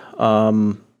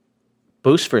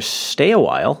boosts for Stay a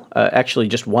While. Actually,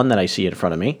 just one that I see in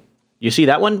front of me. You see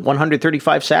that one?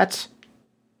 135 sats?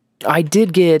 I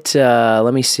did get,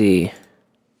 let me see.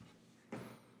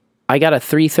 I got a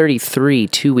 333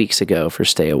 2 weeks ago for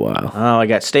Stay a While. Oh, I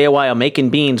got Stay a While making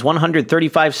beans,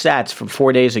 135 sats from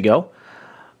 4 days ago.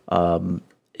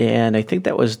 And I think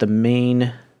that was the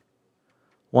main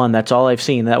one. That's all I've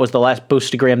seen. That was the last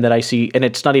Boostagram that I see. And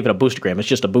it's not even a Boostagram. It's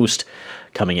just a boost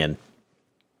coming in.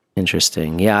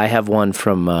 Interesting. Yeah, I have one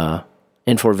from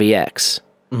N4VX.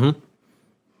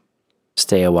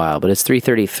 Stay a While. But it's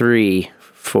 333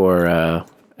 for out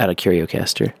of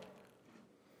CurioCaster.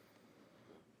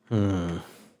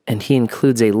 And he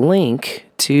includes a link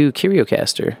to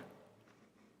CurioCaster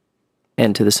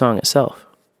and to the song itself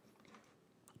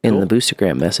in the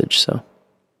Boostagram message. So,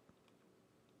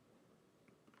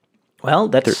 well,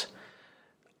 that's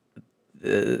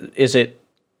is it?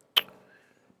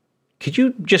 Could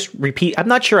you just repeat? I'm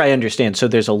not sure I understand. So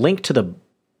there's a link to the.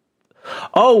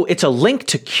 Oh, it's a link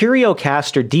to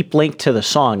CurioCaster, deep link to the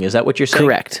song. Is that what you're saying?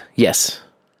 Correct. Yes.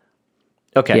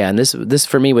 Okay. Yeah, and this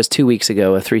for me was 2 weeks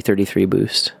ago, a 333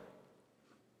 boost.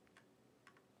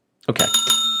 Okay.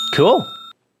 Cool.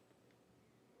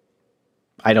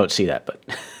 I don't see that, but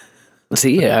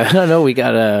see, yeah, I don't know. We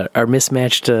got our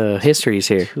mismatched histories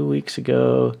here. 2 weeks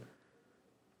ago.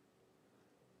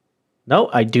 No,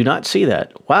 I do not see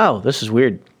that. Wow, this is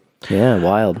weird. Yeah,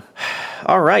 wild.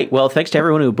 All right. Well, thanks to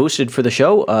everyone who boosted for the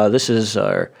show. This is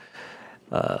our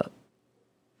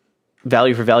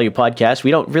Value for Value podcast. We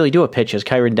don't really do a pitch, as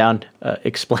Kyron Down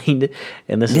explained.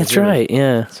 And that's right.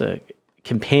 Yeah, it's a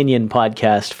companion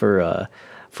podcast for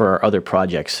our other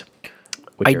projects.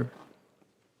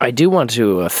 I do want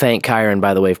to thank Kyron,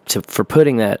 by the way, for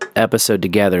putting that episode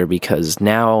together, because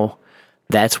now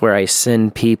that's where I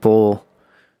send people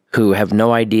who have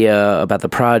no idea about the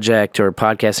project or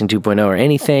Podcasting 2.0 or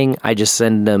anything. I just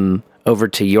send them over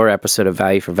to your episode of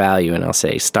Value for Value, and I'll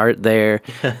say, start there.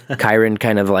 Kyron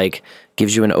kind of like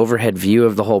gives you an overhead view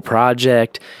of the whole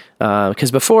project.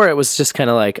 Because before it was just kind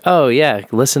of like, oh yeah,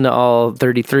 listen to all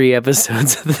 33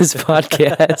 episodes of this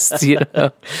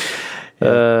podcast,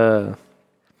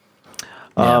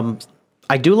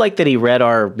 I do like that he read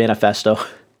our manifesto.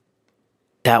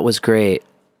 That was great.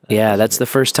 Yeah, that's the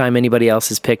first time anybody else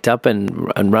has picked up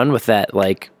and run with that.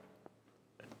 Like,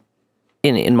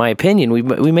 in my opinion,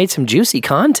 we made some juicy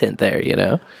content there.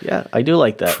 Yeah, I do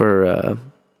like that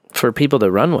for people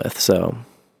to run with. So,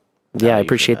 yeah, I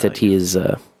appreciate that he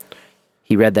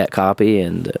read that copy,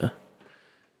 and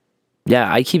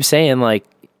yeah, I keep saying like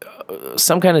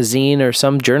some kind of zine or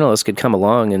some journalist could come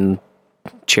along and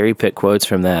cherry pick quotes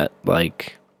from that,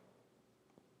 like.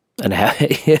 And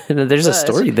there's a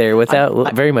story there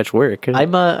without very much work.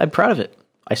 I'm proud of it.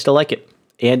 I still like it,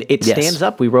 and it stands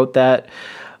up. We wrote that.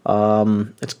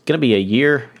 It's going to be a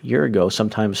year ago,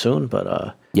 sometime soon.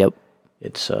 But yep,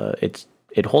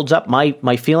 it holds up.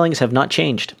 My feelings have not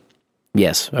changed.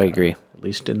 Yes, I agree. At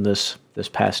least in this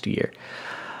past year.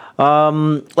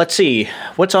 Let's see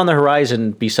what's on the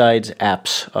horizon besides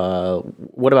apps.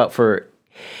 What about for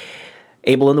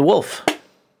Abel and the Wolf?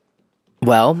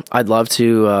 Well, I'd love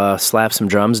to slap some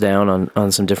drums down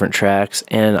on some different tracks,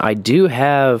 and I do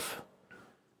have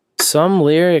some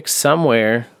lyrics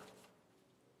somewhere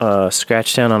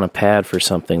scratched down on a pad for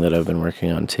something that I've been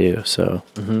working on too. So,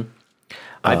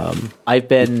 I've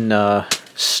been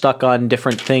stuck on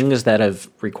different things that have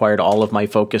required all of my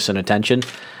focus and attention,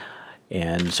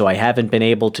 and so I haven't been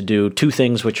able to do two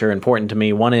things which are important to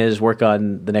me. One is work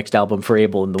on the next album for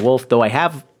Abel and the Wolf, though I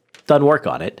have done work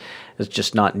on it. It's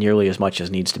just not nearly as much as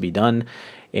needs to be done.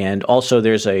 And also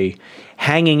there's a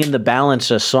hanging in the balance,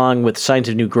 a song with Signs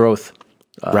of New Growth,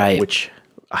 right, which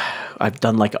I've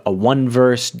done like a one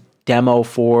verse demo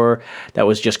for, that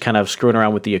was just kind of screwing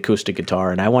around with the acoustic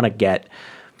guitar. And I want to get,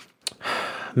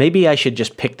 maybe I should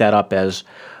just pick that up as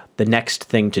the next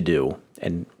thing to do.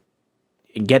 And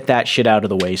get that shit out of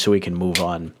the way so we can move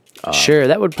on. Sure,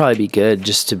 that would probably be good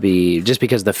just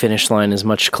because the finish line is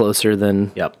much closer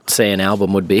than say an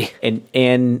album would be.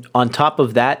 And on top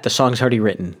of that, the song's already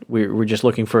written. We're just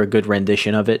looking for a good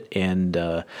rendition of it and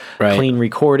clean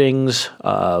recordings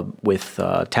with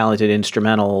talented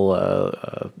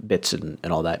instrumental bits and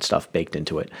all that stuff baked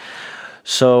into it.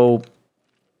 So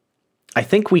I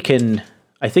think we can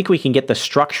get the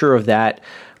structure of that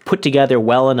put together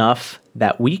well enough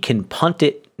that we can punt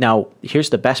it. Now,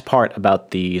 here's the best part about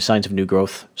the Signs of New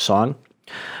Growth song.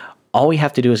 All we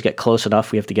have to do is get close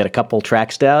enough. We have to get a couple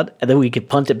tracks down, and then we can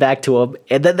punt it back to them,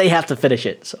 and then they have to finish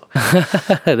it. So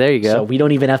there you go. So we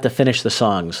don't even have to finish the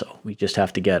song. So we just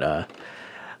have to get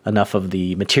enough of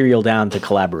the material down to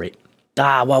collaborate.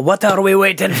 Well, what are we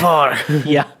waiting for?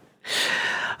 Yeah.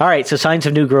 All right. So Signs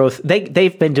of New Growth.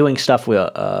 They've been doing stuff with.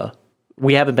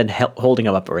 We haven't been holding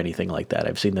them up or anything like that.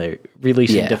 I've seen they're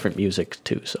releasing different music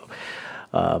too. So.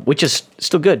 Which is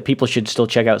still good. People should still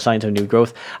check out Signs of New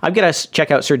Growth. I'm going to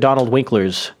check out Sir Donald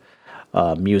Winkler's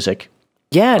music.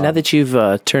 Yeah, now that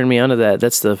you've turned me onto that,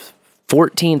 that's the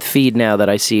 14th feed now that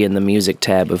I see in the music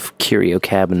tab of Curio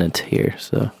Cabinet here.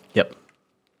 So Yep.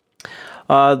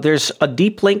 There's a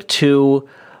deep link to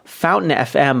Fountain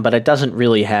FM, but it doesn't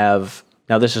really have...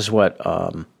 Now, this is what...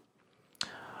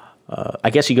 I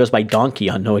guess he goes by Donkey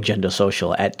on No Agenda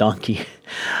Social, at Donkey.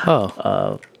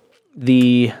 Oh.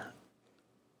 The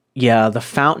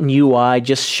Fountain UI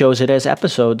just shows it as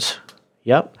episodes.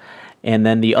 Yep. And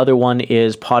then the other one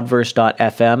is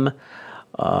podverse.fm,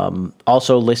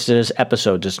 also listed as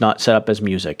episodes. It's not set up as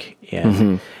music.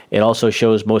 And it also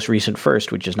shows most recent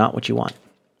first, which is not what you want.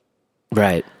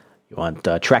 Right. You want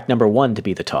track number 1 to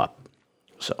be the top.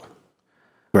 So.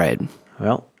 Right.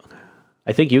 Well,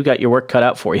 I think you got your work cut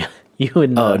out for you.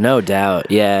 Oh, no doubt.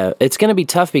 Yeah. It's going to be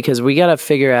tough because we got to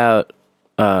figure out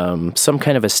some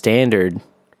kind of a standard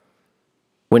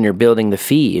when you're building the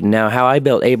feed. Now, how I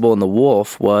built Abel and the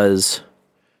Wolf was,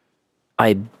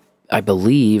 I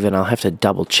believe, and I'll have to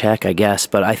double check, I guess,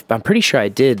 but I'm pretty sure I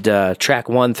did track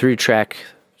 1 through track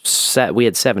set. We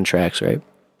had 7 tracks, right?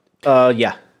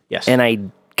 Yeah. Yes. And I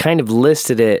kind of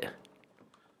listed it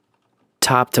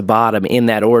top to bottom in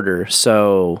that order.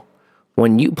 So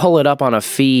when you pull it up on a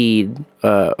feed,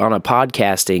 on a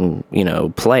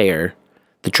podcasting, player,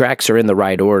 the tracks are in the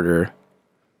right order.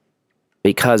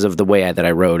 Because of the way that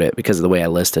I wrote it, because of the way I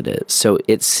listed it. So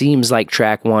it seems like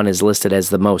track 1 is listed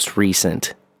as the most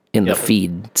recent in the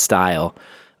feed style.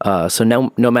 So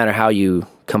no matter how you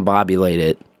combobulate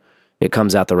it, it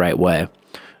comes out the right way.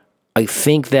 I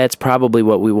think that's probably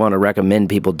what we want to recommend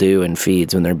people do in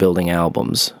feeds when they're building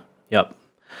albums. Yep.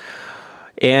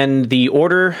 And the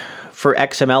order for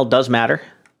XML does matter.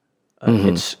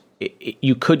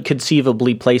 You could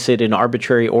conceivably place it in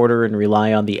arbitrary order and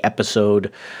rely on the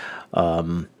episode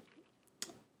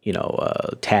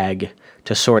tag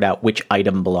to sort out which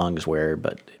item belongs where,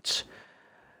 but it's,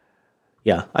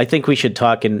 I think we should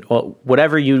talk and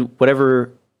whatever you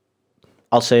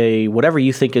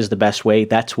think is the best way,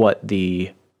 that's what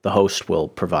the host will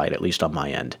provide, at least on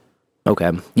my end.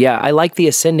 Okay. Yeah, I like the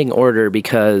ascending order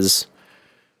because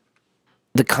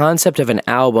the concept of an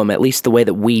album, at least the way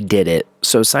that we did it,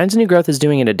 so Signs of New Growth is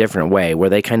doing it a different way, where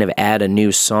they kind of add a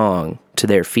new song to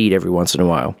their feed every once in a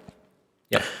while.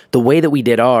 Yeah. The way that we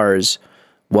did ours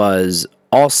was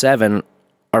all 7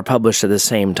 are published at the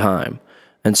same time.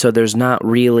 And so there's not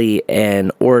really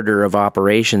an order of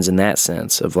operations in that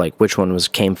sense of like which one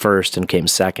came first and came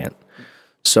second.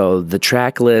 So the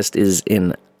track list is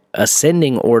in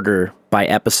ascending order by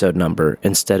episode number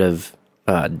instead of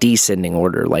descending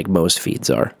order like most feeds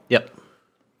are. Yep.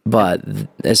 But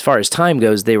as far as time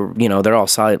goes, they're all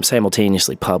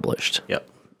simultaneously published. Yep.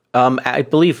 I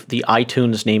believe the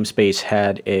iTunes namespace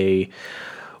had a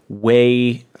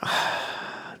way.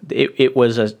 It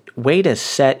was a way to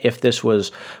set if this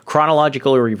was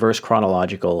chronological or reverse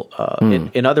chronological.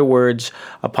 In other words,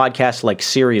 a podcast like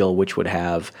Serial, which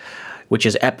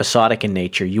is episodic in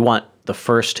nature, you want the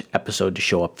first episode to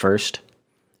show up first.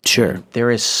 Sure.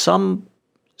 There is some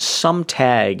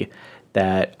tag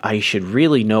that I should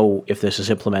really know if this is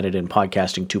implemented in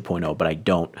Podcasting 2.0, but I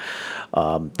don't.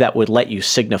 That would let you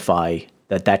signify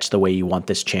that that's the way you want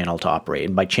this channel to operate.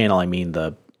 And by channel, I mean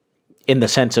in the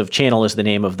sense of channel is the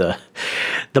name of the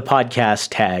podcast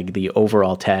tag, the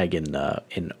overall tag in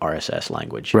RSS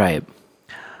language. Right.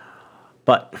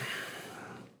 But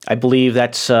I believe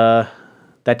that's a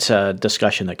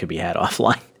discussion that could be had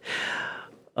offline.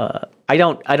 I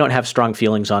don't have strong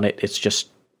feelings on it. It's just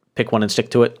pick one and stick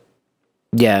to it.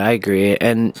 Yeah, I agree.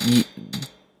 And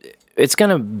it's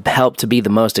going to help to be the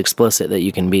most explicit that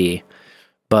you can be.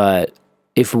 But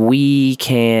if we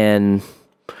can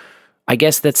I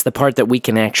guess that's the part that we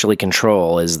can actually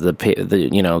control is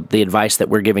the advice that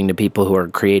we're giving to people who are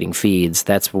creating feeds.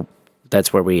 That's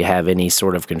where we have any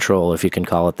sort of control, if you can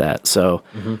call it that. So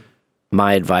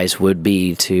my advice would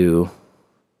be to,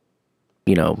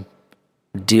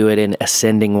 do it in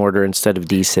ascending order instead of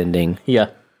descending.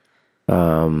 Yeah.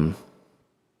 And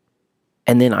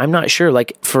then I'm not sure,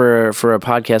 like for a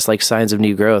podcast like Signs of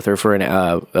New Growth, or for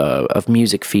a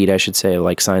music feed, I should say,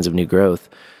 like Signs of New Growth,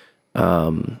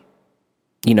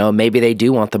 maybe they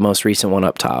do want the most recent one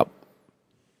up top.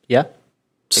 Yeah.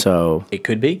 So it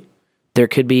could be. There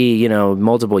could be,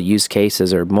 multiple use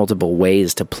cases or multiple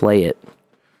ways to play it.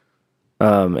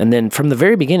 And then from the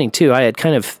very beginning too, I had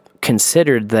kind of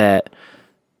considered that,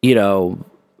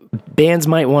 bands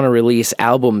might want to release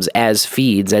albums as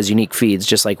feeds, as unique feeds,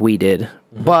 just like we did.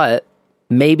 But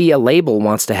maybe a label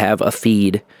wants to have a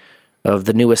feed of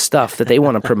the newest stuff that they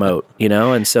want to promote,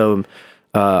 And so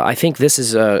I think this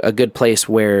is a good place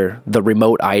where the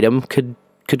remote item could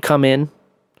come in,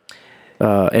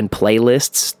 and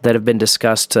playlists that have been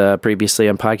discussed previously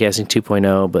on Podcasting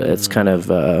 2.0, but it's kind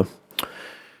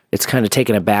of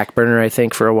taken a back burner, I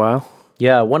think, for a while.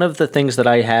 Yeah, one of the things that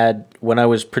I had when I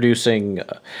was producing,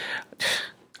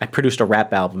 I produced a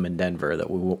rap album in Denver that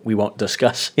we won't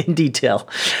discuss in detail.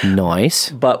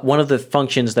 Nice. But one of the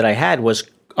functions that I had was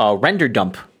a render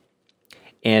dump.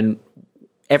 And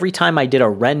every time I did a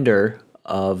render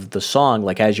of the song,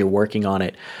 like as you're working on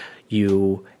it,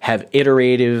 you have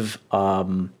iterative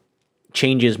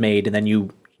changes made, and then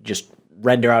you just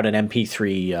render out an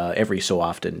MP3 every so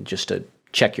often just to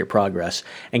check your progress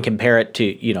and compare it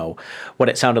to, what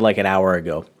it sounded like an hour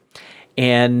ago.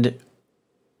 And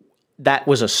that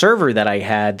was a server that I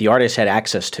had, the artist had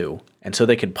access to. And so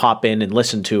they could pop in and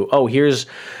listen to, here's,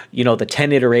 the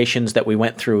 10 iterations that we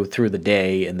went through the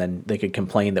day. And then they could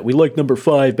complain that we like number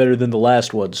 5 better than the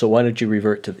last one. So why don't you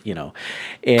revert to,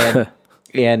 and,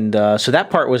 and so that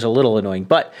part was a little annoying,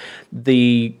 but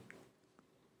the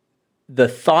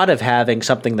thought of having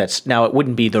something that's, now it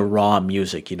wouldn't be the raw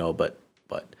music, but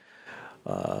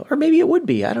or maybe it would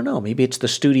be, I don't know. Maybe it's the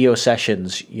studio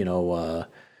sessions, the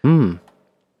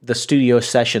studio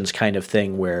sessions kind of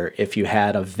thing, where if you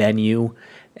had a venue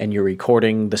and you're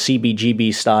recording the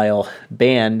CBGB style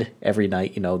band every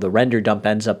night, the render dump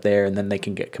ends up there, and then they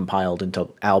can get compiled into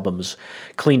albums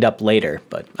cleaned up later.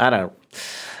 But I don't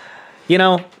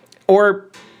know,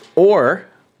 or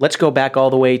let's go back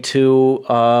all the way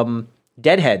to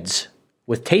Deadheads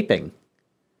with taping.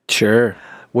 Sure.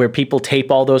 Where people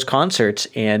tape all those concerts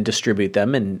and distribute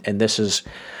them. And this is,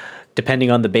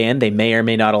 depending on the band, they may or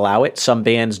may not allow it. Some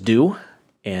bands do,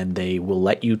 and they will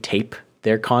let you tape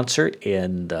their concert,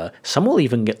 and some will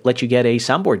even let you get a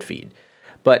soundboard feed.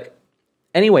 But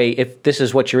anyway, if this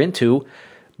is what you're into,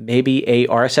 maybe a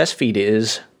RSS feed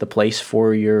is the place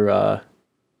for your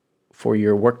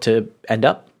work to end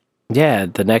up. Yeah,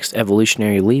 the next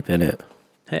evolutionary leap in it.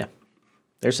 Yeah,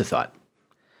 there's a thought.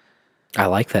 I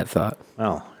like that thought.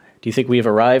 Well, do you think we've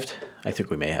arrived? I think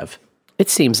we may have. It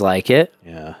seems like it.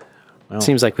 Yeah. Well, it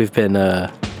seems like we've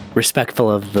been respectful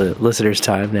of the listeners'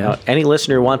 time now. Any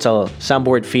listener wants a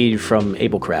soundboard feed from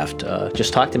Ablecraft,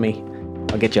 just talk to me.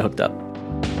 I'll get you hooked up.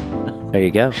 There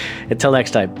you go. Until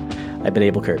next time, I've been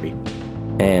Abel Kirby.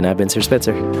 And I've been Sir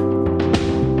Spitzer.